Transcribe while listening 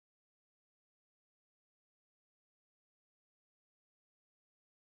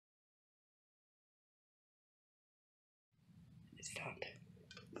stopped.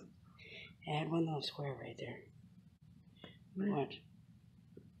 It had one little square right there. Watch.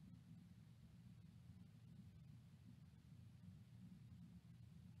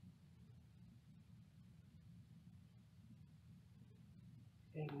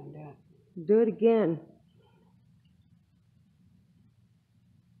 Do it again.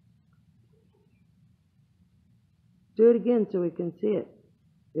 Do it again so we can see it.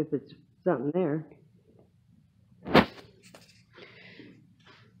 If it's something there.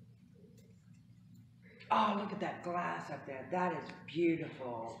 Oh, look at that glass up there. That is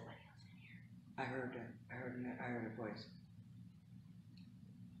beautiful. I heard it. I heard a voice.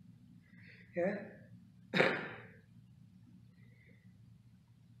 Hear it?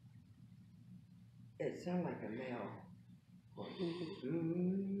 It sounded like a male.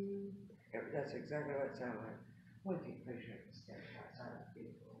 That's exactly what it sounded like. What do you think picture of the stairs outside? That's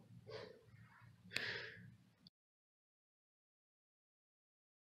beautiful.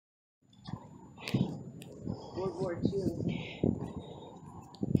 World War II.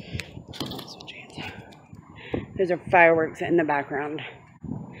 Those are fireworks in the background.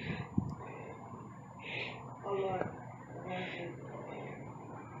 Oh, look.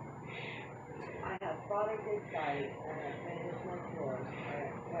 I have fought a good fight. I have finished my course. I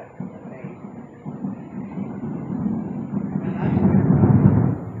have kept the faith.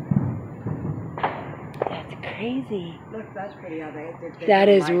 That's crazy. Look, that's pretty how they That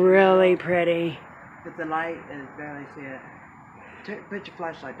is really pretty. With the light and barely see it. Put your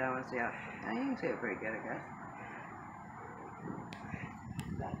flashlight down and see it. Now you can see it pretty good, I guess.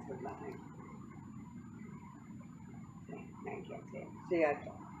 That's the light. No, you can't see it. See,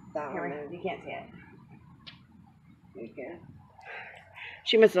 that one there. You can't see it. You can.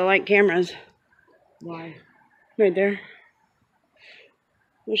 She must have liked cameras. Why? Right there.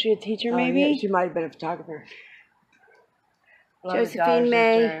 Was she a teacher, maybe? Yeah, she might have been a photographer. Josephine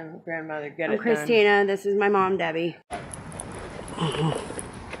May. Grandmother, get I'm Christina. This is my mom, Debbie.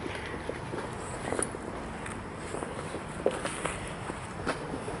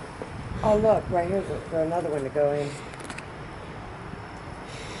 Oh, look, right here's for another one to go in.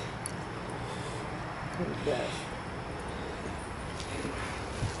 Who's this?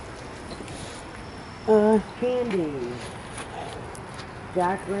 Candy.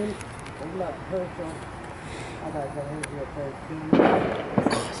 Jacqueline. Oh, look, Herschel. I thought that was your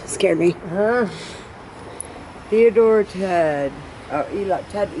 13. Scared me. Huh? Theodore Ted. Oh, Elof.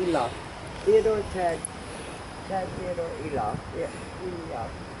 Ted Elof. Theodore Ted. Ted Theodore Elof. Yeah, Elof.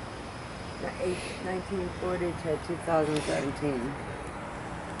 1940 to 2017.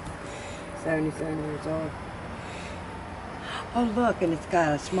 77 years old. Oh, look, and it's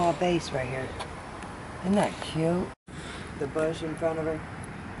got a small base right here. Isn't that cute? The bush in front of her.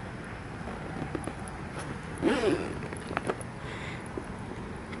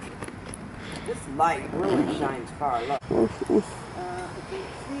 This light really shines far. Look. You can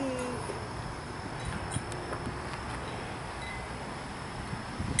see.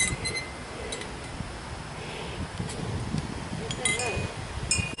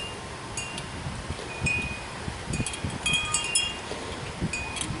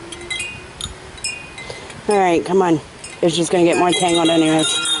 All right, come on. It's just going to get more tangled anyways.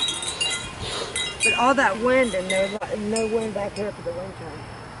 But all that wind, and there's no wind back here for the wind chime.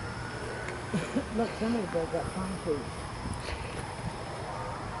 Look, somebody broke that pine tree.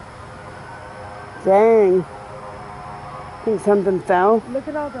 Dang. I think something fell. Look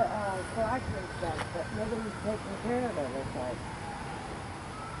at all the fragments stuff, but nobody's taking care of it, looks like.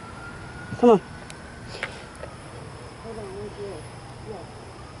 Come on. Hold on, where's yours? Yeah.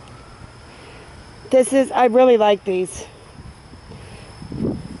 This is, I really like these.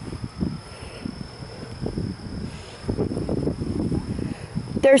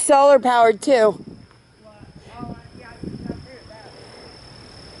 They're solar powered too. Well, oh, yeah, I just got through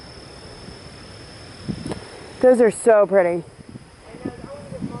that. Those are so pretty. I know, I want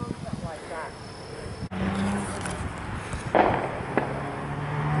to get mom stuff like that.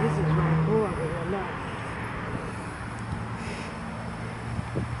 This is really cool over here, look.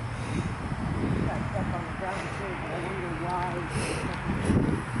 Got stuff on the ground too, but I wonder why.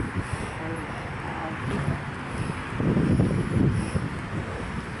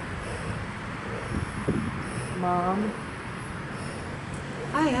 Mom.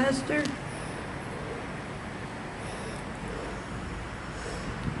 Hi, Hester.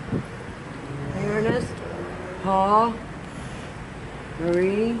 Hey, Ernest. Paul.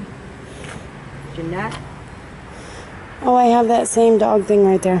 Marie. Jeanette. Oh, I have that same dog thing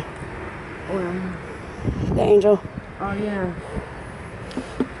right there. Where? The angel. Oh, yeah.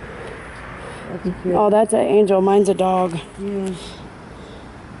 That's cute. Oh, that's an angel. Mine's a dog. Yeah.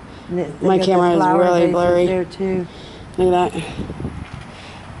 My camera is really blurry. There too. Look at that.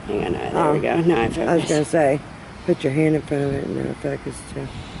 Hang on, there we go. Now I focus. I was gonna say, put your hand in front of it and it'll focus too.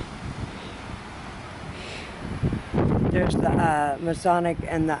 There's the Masonic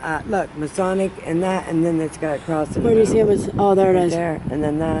and the look, Masonic and that, and then it's got a cross in the Where do you middle. see it? Oh, there it Right is. there, and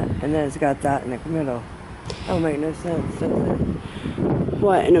then that, and then it's got that in the middle. That don't make no sense, does it?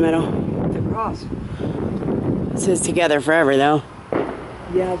 What in the middle? The cross. It says together forever, though.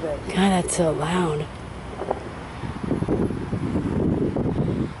 Yeah, but God, that's so loud.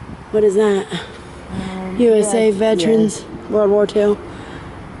 What is that? USA yeah, Veterans, World War II.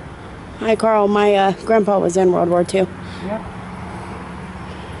 Hi, Carl. My grandpa was in World War II. Yep.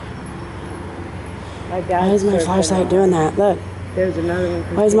 My dad. Why is my flashlight doing that? Look. There's another one.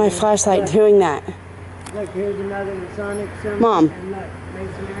 Why is my flashlight doing that? Look, here's another Masonic symbol. Mom. And look,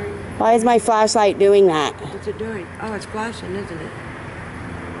 Masonry. Why is my flashlight doing that? What's it doing? Oh, it's flashing, isn't it?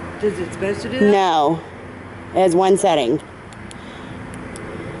 Is it supposed to do that? No. It has one setting.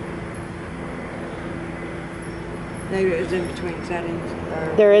 Maybe it was in between settings.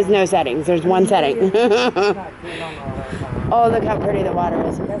 Or There is no settings. There's one setting. It's not turned on all the time. Oh, look how pretty the water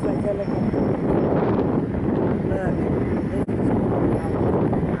is. That's like they're looking. Look.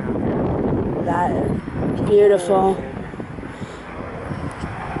 That is Beautiful.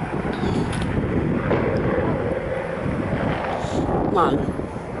 Mom.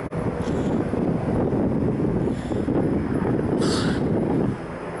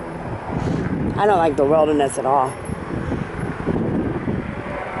 I don't like the wilderness at all.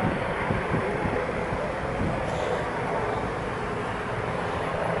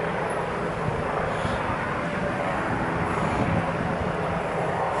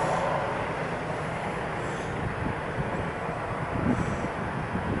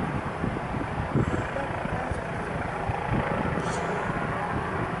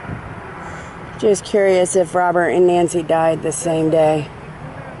 Just curious if Robert and Nancy died the same day.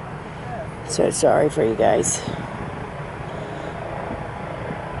 So sorry for you guys.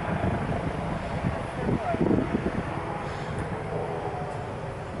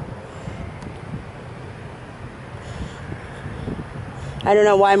 I don't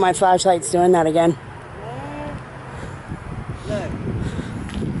know why my flashlight's doing that again. Look.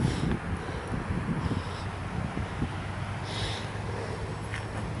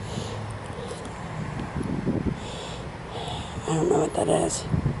 I don't know what that is.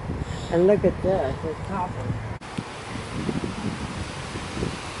 And look at this. It's copper.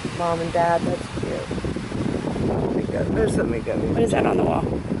 Mom and Dad, that's cute. Let me go. There's something go. What is that on the wall?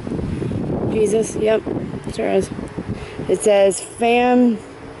 Jesus? Yep, sure is. It says, I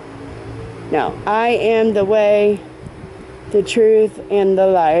am the way, the truth, and the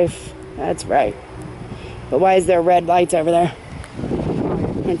life. That's right. But why is there red lights over there?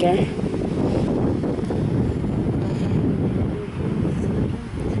 Right there.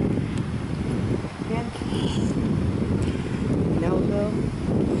 Melville.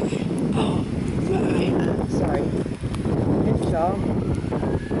 Oh, my. Sorry. It's all.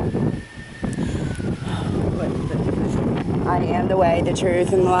 I am the way, the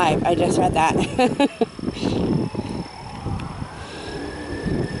truth, and the life. I just read that.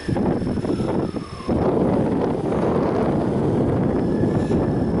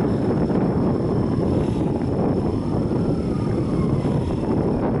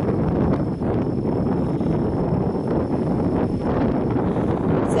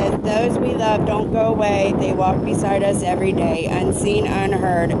 Those we love don't go away. They walk beside us every day, unseen,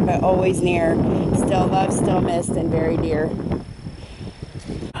 unheard, but always near. Still loved, still missed, and very dear.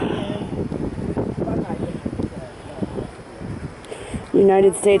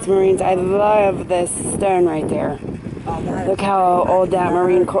 United States Marines. I love this stone right there. Look how old that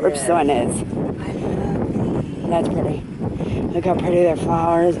Marine Corps one is. That's pretty. Look how pretty their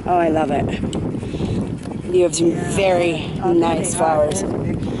flowers. Oh, I love it. You have some very nice flowers.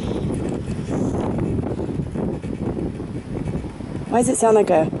 Why does it sound like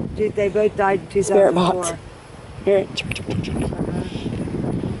a Dude, they both died in spirit 2004. box? Here.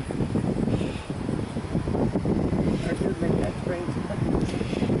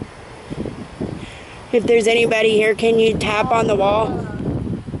 If there's anybody here, can you tap on the wall?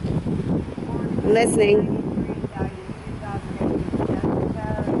 I'm listening.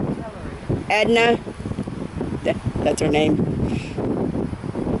 Edna? That's her name.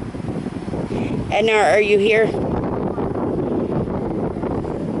 Edna, are you here?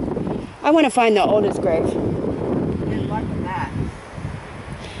 I want to find the oldest grave.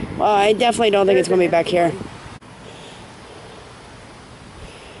 Well, I definitely don't think it's going to be back here.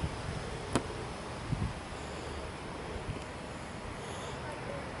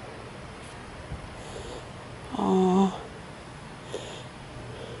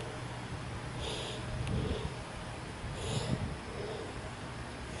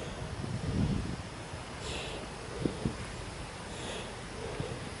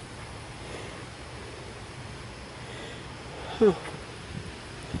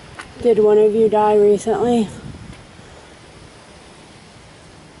 Did one of you die recently?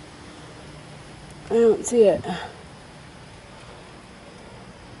 I don't see it.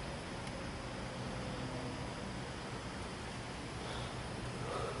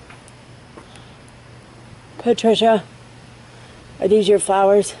 Patricia, are these your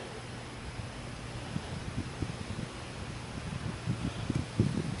flowers?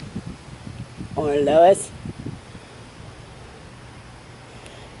 Or Lois?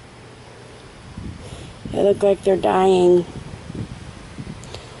 They look like they're dying.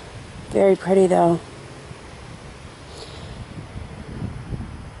 Very pretty though.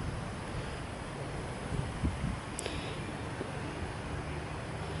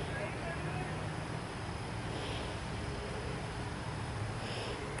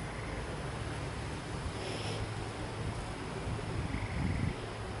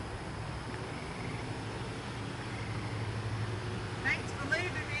 Thanks for leaving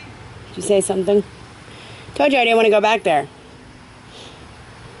me. Did you say something? Told you I didn't want to go back there.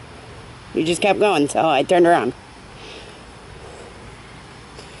 You just kept going, so I turned around.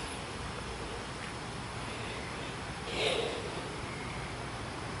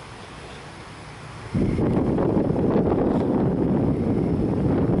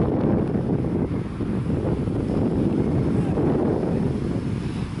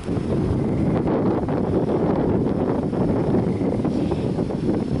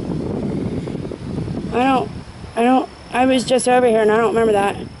 I was just over here and I don't remember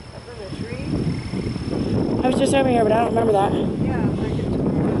that. Up in the tree? I was just over here, but I don't remember that. Yeah, I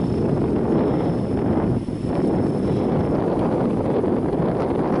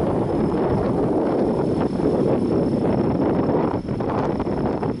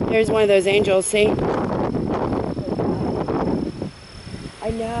can There's one of those angels, see? I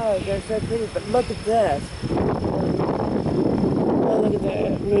know, they're so pretty, but look at this. Oh, look at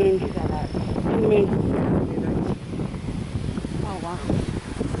the moon. Look at that. Look at the moon. Oh, wow.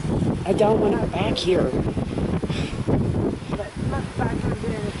 I don't want to go back here. But look back over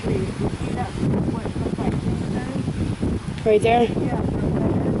there in the tree. See that? What it looks like tombstone? Right there? Yeah,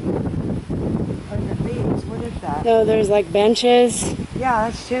 or the leaves. What is that? No, there's like benches. Yeah,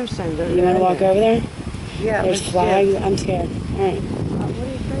 that's tombstones. You want to walk over there? Yeah. There's let's flags. see. I'm scared. All right. What do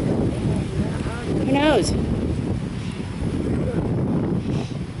you think? Who knows?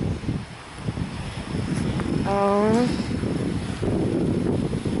 Oh.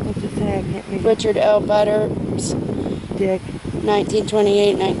 What's it say? I can't read it. Richard L. Butters, Dick.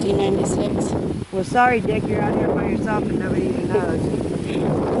 1928, 1996. Well, sorry, Dick, you're out here by yourself and nobody even knows.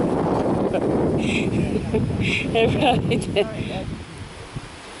 It really did.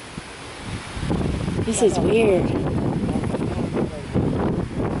 This is weird.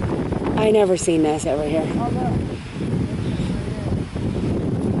 I never seen this over here. Oh, look.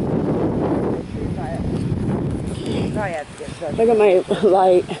 Probably have to get closer. Look at my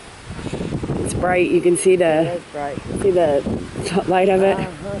light. It's bright. You can see It the is bright. light of it.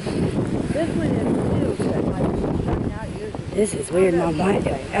 This one is too, but like starting out usually. This is weird, Mom.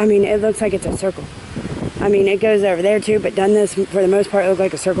 I mean, it looks like it's a circle. I mean, it goes over there too, but doesn't this, for the most part, look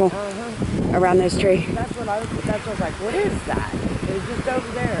like a circle around this tree? That's what I was like, what is that? It's just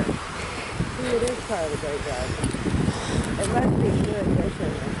over there. See, it is part of the graveyard. It must be good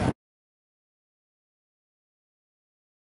fishing.